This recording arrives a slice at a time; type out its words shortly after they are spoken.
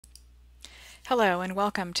Hello and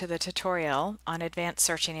welcome to the tutorial on advanced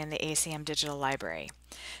searching in the ACM Digital Library.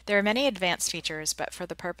 There are many advanced features, but for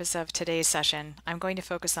the purpose of today's session, I'm going to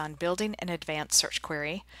focus on building an advanced search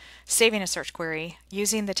query, saving a search query,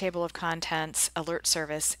 using the table of contents alert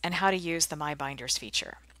service, and how to use the My Binders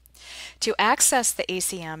feature. To access the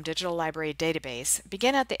ACM Digital Library database,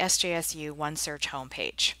 begin at the SJSU OneSearch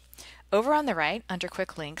homepage. Over on the right, under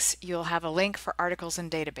Quick Links, you'll have a link for articles and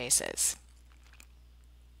databases.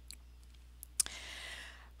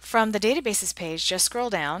 From the Databases page, just scroll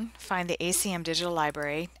down, find the ACM Digital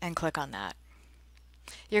Library, and click on that.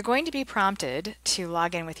 You're going to be prompted to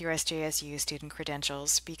log in with your SJSU student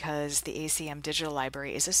credentials because the ACM Digital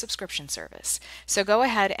Library is a subscription service. So go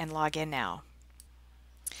ahead and log in now.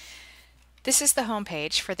 This is the home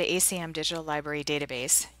page for the ACM Digital Library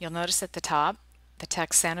database. You'll notice at the top, the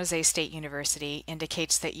text San Jose State University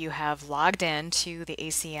indicates that you have logged in to the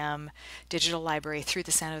ACM Digital Library through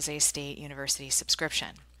the San Jose State University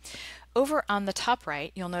subscription. Over on the top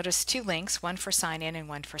right, you'll notice two links, one for sign in and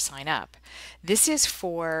one for sign up. This is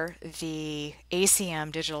for the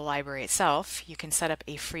ACM Digital Library itself. You can set up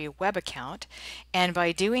a free web account, and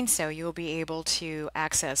by doing so, you'll be able to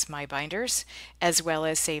access My Binders as well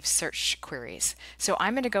as save search queries. So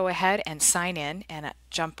I'm going to go ahead and sign in and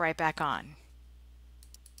jump right back on.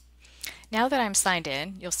 Now that I'm signed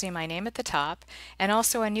in, you'll see my name at the top and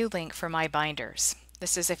also a new link for My Binders.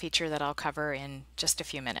 This is a feature that I'll cover in just a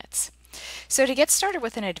few minutes. So to get started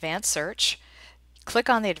with an advanced search, click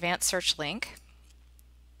on the advanced search link,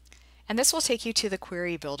 and this will take you to the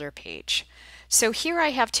Query Builder page. So here I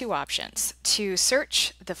have two options: to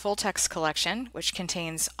search the full text collection, which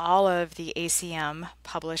contains all of the ACM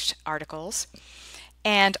published articles,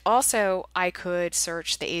 and also I could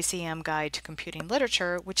search the ACM Guide to Computing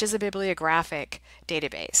Literature, which is a bibliographic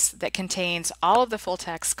database that contains all of the full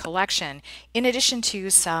text collection in addition to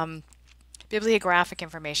some bibliographic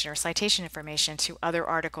information or citation information to other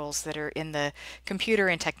articles that are in the computer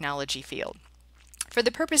and technology field. For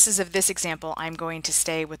the purposes of this example, I'm going to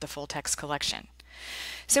stay with the full text collection.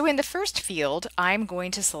 So in the first field, I'm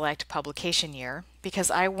going to select publication year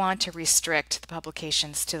because I want to restrict the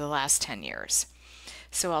publications to the last 10 years.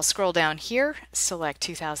 So I'll scroll down here, select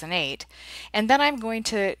 2008, and then I'm going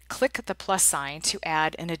to click the plus sign to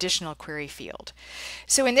add an additional query field.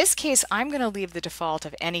 So in this case, I'm going to leave the default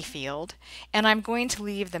of any field, and I'm going to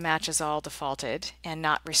leave the matches all defaulted and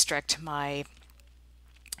not restrict my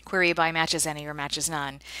query by matches any or matches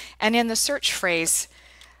none. And in the search phrase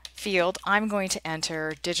field, I'm going to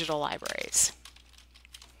enter digital libraries.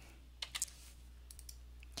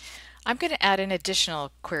 I'm going to add an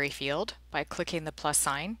additional query field by clicking the plus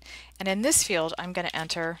sign, and in this field I'm going to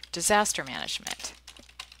enter disaster management.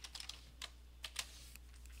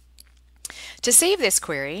 To save this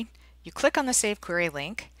query, you click on the Save Query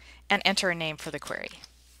link and enter a name for the query.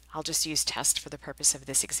 I'll just use test for the purpose of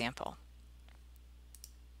this example.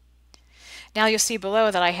 Now you'll see below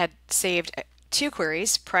that I had saved two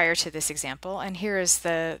queries prior to this example, and here is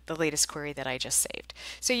the latest query that I just saved.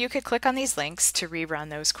 So you could click on these links to rerun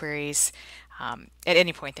those queries at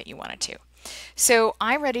any point that you wanted to. So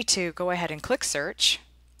I'm ready to go ahead and click search,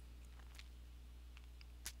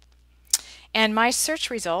 and my search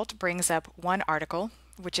result brings up one article,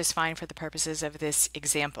 which is fine for the purposes of this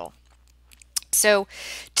example. So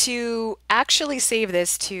to actually save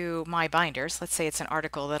this to My Binders, let's say it's an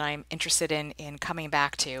article that I'm interested in coming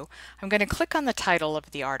back to, I'm going to click on the title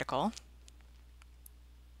of the article.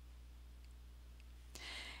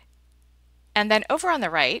 And then over on the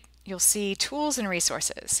right, you'll see Tools and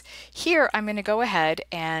Resources. Here I'm going to go ahead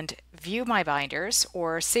and view My Binders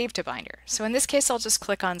or Save to Binder. So in this case, I'll just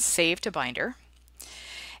click on Save to Binder.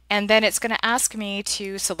 And then it's going to ask me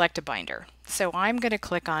to select a binder. So I'm going to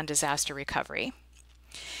click on Disaster Recovery.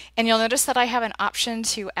 And you'll notice that I have an option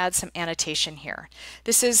to add some annotation here.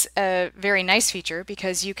 This is a very nice feature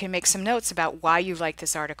because you can make some notes about why you like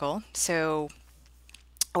this article,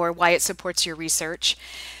 or why it supports your research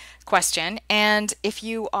question. And if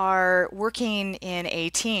you are working in a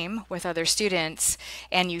team with other students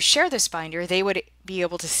and you share this binder, they would be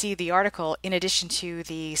able to see the article in addition to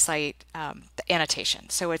the site the annotation.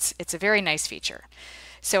 So it's a very nice feature.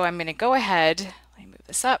 So I'm going to go ahead, let me move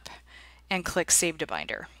this up, and click Save to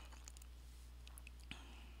Binder.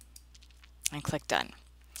 And click Done.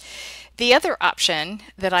 The other option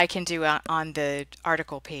that I can do on the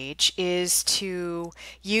article page is to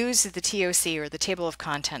use the TOC, or the Table of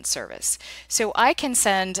Contents service. So I can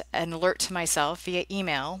send an alert to myself via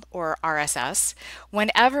email or RSS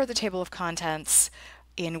whenever the table of contents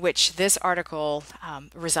in which this article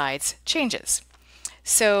resides changes.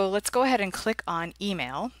 So let's go ahead and click on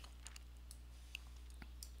Email.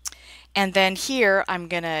 And then here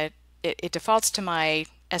it defaults to my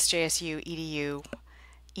SJSU EDU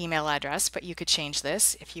email address, but you could change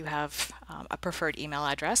this if you have a preferred email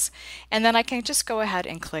address. And then I can just go ahead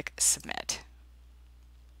and click Submit.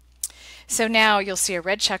 So now you'll see a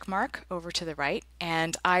red check mark over to the right,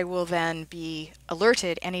 and I will then be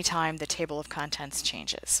alerted anytime the table of contents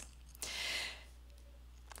changes.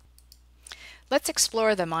 Let's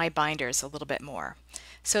explore the My Binders a little bit more.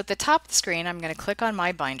 So at the top of the screen, I'm going to click on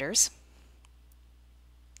My Binders.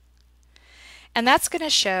 And that's going to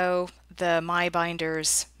show the My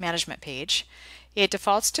Binders management page. It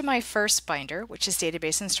defaults to my first binder, which is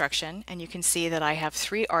database instruction, and you can see that I have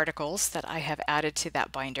 3 articles that I have added to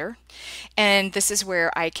that binder. And this is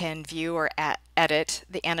where I can view or edit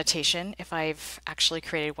the annotation if I've actually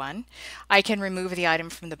created one. I can remove the item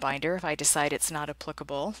from the binder if I decide it's not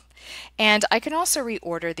applicable. And I can also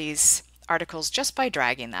reorder these articles just by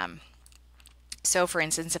dragging them. So for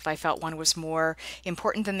instance, if I felt one was more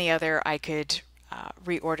important than the other, I could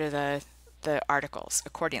reorder the articles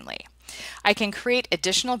accordingly. I can create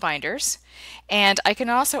additional binders, and I can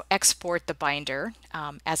also export the binder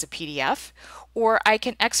as a PDF, or I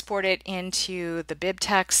can export it into the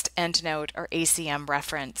BibTeX, EndNote, or ACM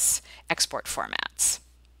reference export formats.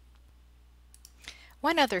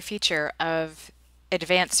 One other feature of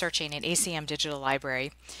advanced searching in ACM Digital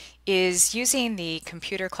Library is using the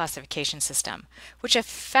computer classification system, which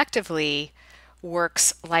effectively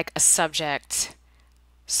works like a subject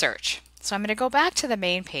search. So I'm going to go back to the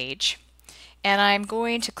main page, and I'm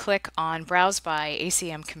going to click on Browse by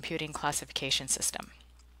ACM Computing Classification System.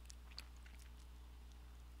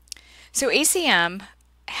 So ACM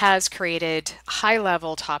has created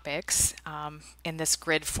high-level topics in this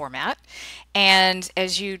grid format, and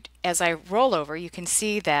as I roll over, you can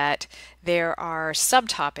see that there are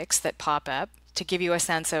subtopics that pop up to give you a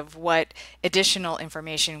sense of what additional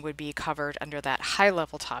information would be covered under that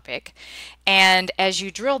high-level topic. And as you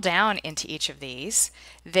drill down into each of these,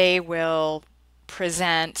 they will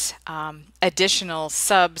present additional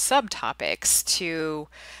subtopics to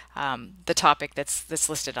the topic that's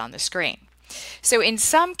listed on the screen. So in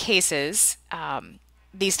some cases,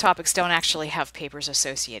 these topics don't actually have papers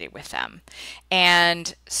associated with them.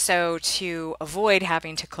 And so to avoid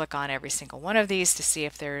having to click on every single one of these to see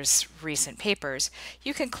if there's recent papers,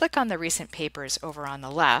 you can click on the recent papers over on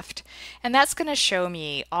the left, and that's going to show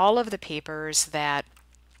me all of the papers that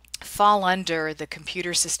fall under the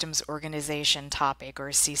Computer Systems Organization topic, or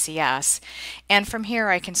CCS, and from here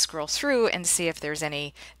I can scroll through and see if there's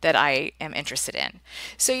any that I am interested in.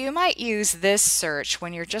 So you might use this search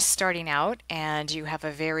when you're just starting out and you have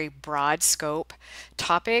a very broad scope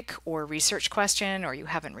topic or research question, or you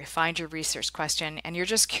haven't refined your research question and you're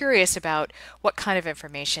just curious about what kind of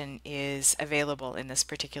information is available in this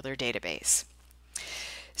particular database.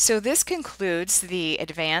 So this concludes the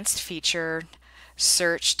advanced feature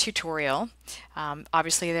search tutorial.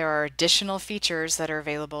 Obviously there are additional features that are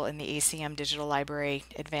available in the ACM Digital Library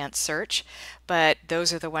Advanced Search, but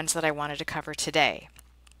those are the ones that I wanted to cover today.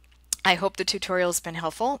 I hope the tutorial has been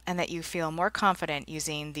helpful and that you feel more confident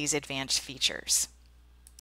using these advanced features.